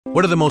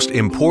What are the most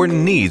important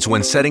needs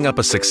when setting up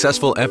a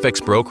successful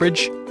FX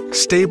brokerage?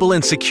 Stable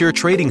and secure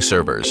trading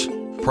servers,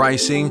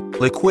 pricing,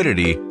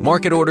 liquidity,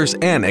 market orders,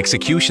 and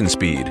execution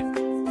speed.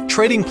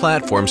 Trading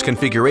platforms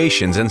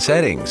configurations and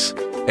settings.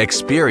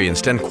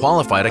 Experienced and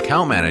qualified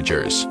account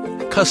managers.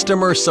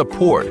 Customer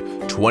support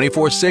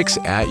 24/6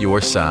 at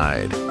your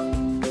side.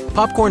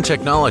 Popcorn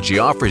Technology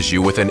offers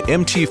you with an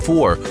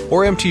MT4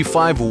 or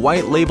MT5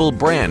 white label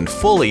brand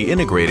fully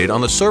integrated on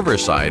the server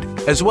side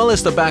as well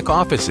as the back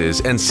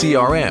offices and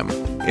CRM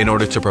in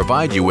order to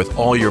provide you with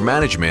all your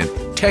management,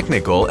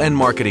 technical, and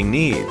marketing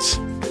needs.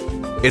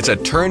 It's a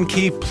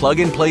turnkey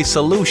plug-and-play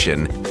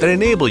solution that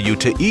enables you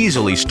to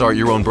easily start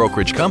your own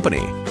brokerage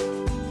company.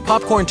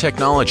 Popcorn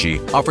Technology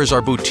offers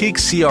our boutique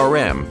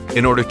CRM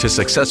in order to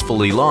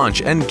successfully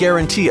launch and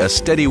guarantee a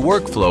steady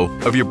workflow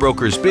of your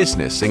broker's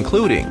business,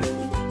 including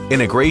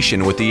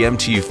integration with the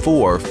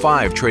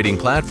MT4/5 trading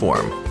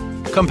platform,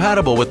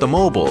 compatible with the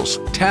mobiles,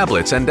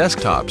 tablets, and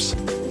desktops,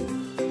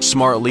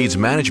 smart leads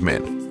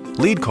management,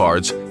 lead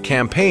cards,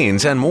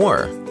 campaigns, and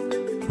more,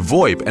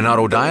 VOIP and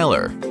auto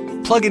dialer,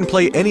 plug and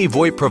play any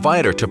VOIP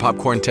provider to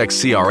Popcorn Tech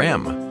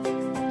CRM,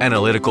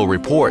 analytical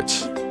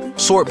reports,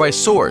 sort by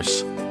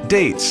source,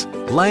 dates,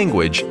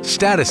 language,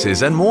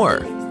 statuses, and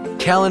more,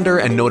 calendar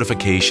and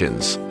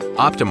notifications,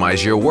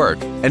 optimize your work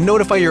and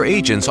notify your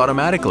agents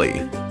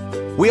automatically.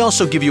 We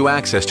also give you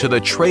access to the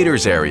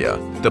traders area,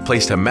 the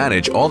place to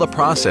manage all the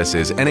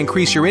processes and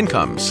increase your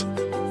incomes.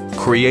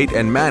 Create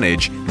and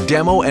manage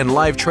demo and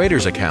live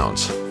traders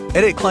accounts.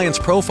 Edit clients'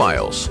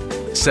 profiles.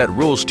 Set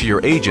rules to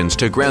your agents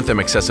to grant them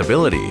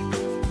accessibility.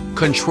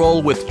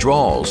 Control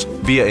withdrawals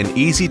via an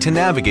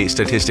easy-to-navigate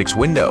statistics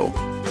window.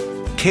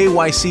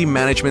 KYC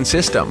management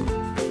system.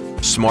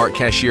 Smart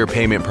cashier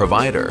payment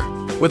provider.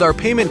 With our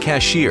payment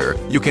cashier,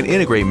 you can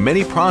integrate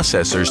many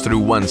processors through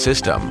one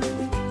system.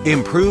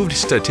 Improved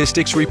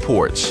statistics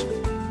reports,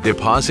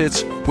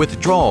 deposits,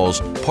 withdrawals,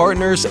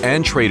 partners,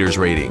 and traders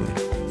rating.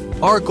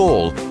 Our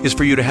goal is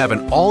for you to have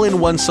an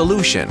all-in-one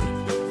solution.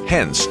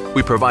 Hence,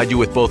 we provide you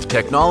with both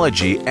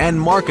technology and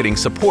marketing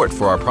support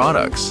for our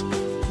products.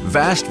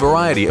 Vast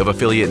variety of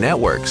affiliate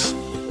networks.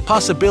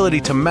 Possibility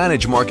to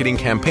manage marketing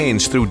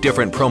campaigns through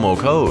different promo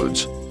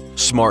codes.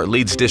 Smart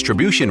leads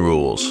distribution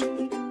rules.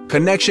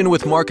 Connection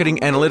with marketing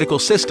analytical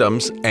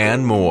systems,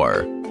 and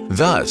more.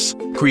 Thus,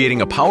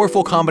 creating a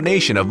powerful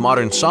combination of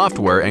modern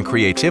software and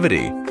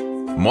creativity.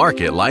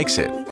 Market likes it.